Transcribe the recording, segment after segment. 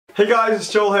Hey guys, it's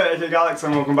Joel here, aka Gallucks,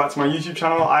 and welcome back to my YouTube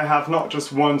channel. I have not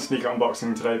just one sneaker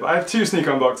unboxing today, but I have two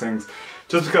sneaker unboxings.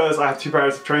 Just because I have two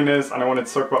pairs of trainers and I wanted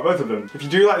to talk about both of them. If you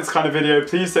do like this kind of video,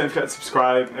 please don't forget to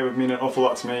subscribe, it would mean an awful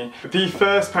lot to me. The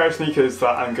first pair of sneakers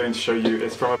that I'm going to show you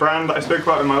is from a brand that I spoke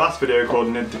about in my last video called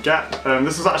Nid De Guepes.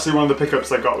 This was actually one of the pickups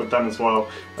I got with them as well,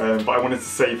 but I wanted to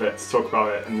save it to talk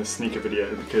about it in this sneaker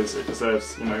video because it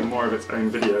deserves, you know, more of its own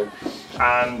video.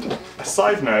 And a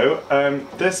side note,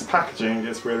 this packaging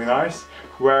is really nice,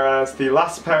 whereas the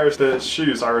last pair of the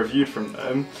shoes I reviewed from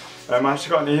them, I actually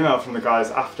got an email from the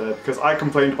guys after because I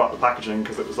complained about the packaging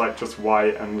because it was like just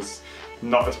white and was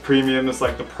not as premium as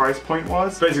like the price point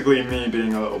was. Basically me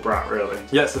being a little brat really.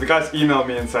 Yeah, so the guys emailed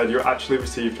me and said you actually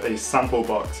received a sample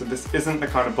box. So this isn't the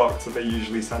kind of box that they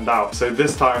usually send out. So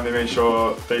this time they made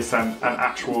sure they sent an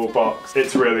actual box.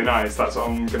 It's really nice, that's what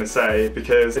I'm gonna say,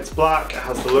 because it's black, it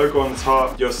has the logo on the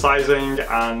top, your sizing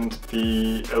and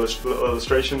the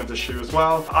illustration of the shoe as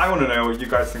well. I want to know what you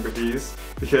guys think of these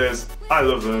because I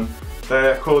love them.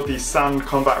 They're called the Sand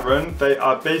Combat Run. They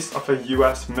are based off a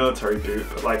US military boot,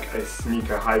 but like a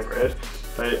sneaker hybrid.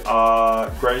 They are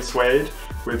grey suede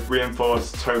with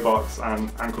reinforced toe box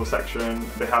and ankle section.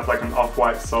 They have like an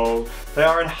off-white sole. They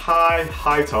are in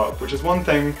high top, which is one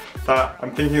thing that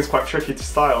I'm thinking is quite tricky to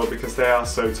style because they are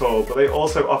so tall, but they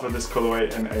also offer this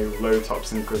colorway in a low top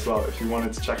sneaker as well. If you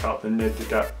wanted to check out the Nid De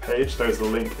Guepes page, there's a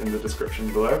link in the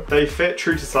description below. They fit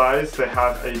true to size. They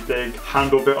have a big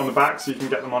handle bit on the back so you can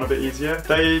get them on a bit easier.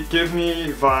 They give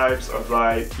me vibes of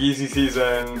like Yeezy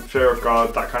Season, Fear of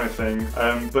God, that kind of thing,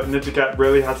 but Nid De Guepes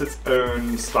really has its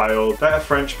own style. They're a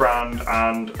French brand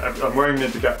and I'm wearing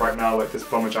Nid De Guepes right now, like this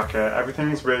bomber jacket.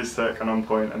 Everything's really sick and on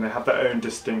point and they have their own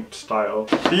distinct style.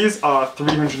 These are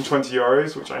 320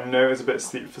 euros, which I know is a bit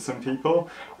steep for some people,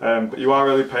 but you are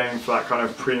really paying for that kind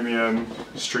of premium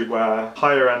streetwear,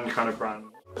 higher end kind of brand.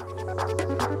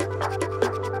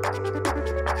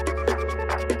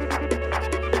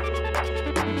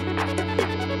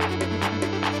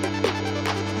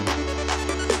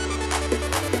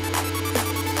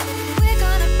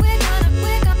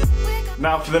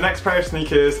 Now for the next pair of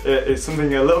sneakers, it is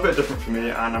something a little bit different for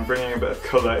me and I'm bringing a bit of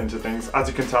colour into things. As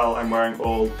you can tell, I'm wearing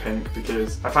all pink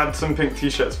because I've had some pink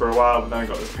t-shirts for a while, but then I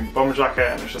got this pink bomber jacket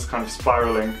and it's just kind of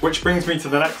spiralling. Which brings me to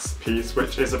the next piece,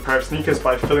 which is a pair of sneakers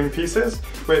by Filling Pieces,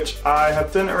 which I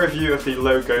have done a review of the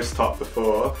low ghost top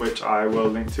before, which I will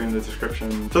link to in the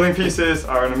description. Filling Pieces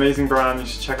are an amazing brand, you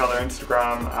should check out their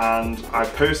Instagram, and I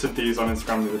posted these on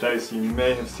Instagram the other day, so you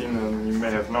may have seen them, you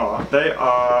may have not. They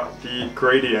are the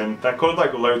Gradient. They're called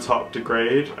like low top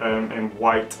degrade in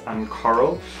white and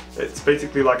coral. It's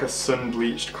basically like a sun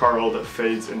bleached coral that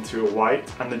fades into a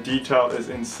white, and the detail is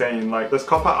insane. Like there's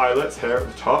copper eyelets here at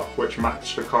the top which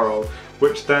match the coral,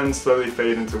 which then slowly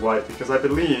fade into white because I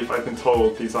believe, I've been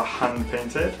told, these are hand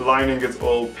painted. The lining is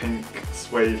all pink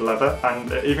suede leather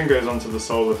and it even goes onto the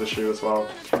sole of the shoe as well.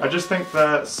 I just think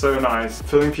they're so nice.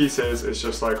 Filling Pieces is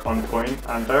just like on point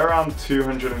and they're around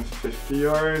 250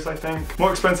 euros I think. More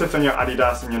expensive than your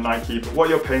Adidas and your Nike, but what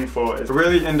you're paying for is a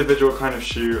really individual kind of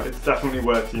shoe. It's definitely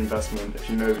worth the investment if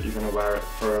you know that you're going to wear it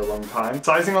for a long time.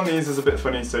 Sizing on these is a bit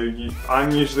funny, so I'm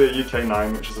usually a UK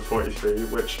 9, which is a 43,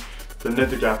 which the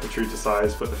Nid De Guepes are true to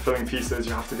size, but the Filling Pieces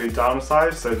you have to go down a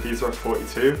size, so these are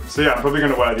 42. So yeah, I'm probably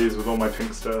going to wear these with all my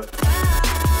pink stuff.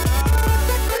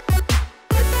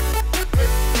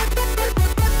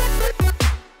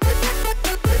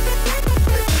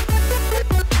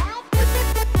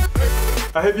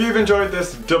 I hope you've enjoyed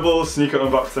this double sneaker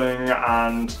unboxing,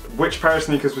 and which pair of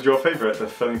sneakers was your favourite, the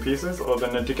Filling Pieces or the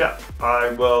Nid De Guepes?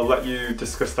 I will let you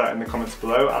discuss that in the comments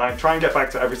below, and I try and get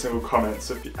back to every single comment,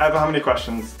 so if you ever have any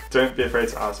questions, don't be afraid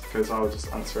to ask because I'll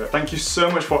just answer it. Thank you so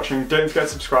much for watching, don't forget to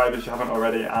subscribe if you haven't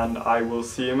already, and I will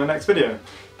see you in my next video.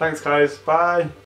 Thanks guys, bye!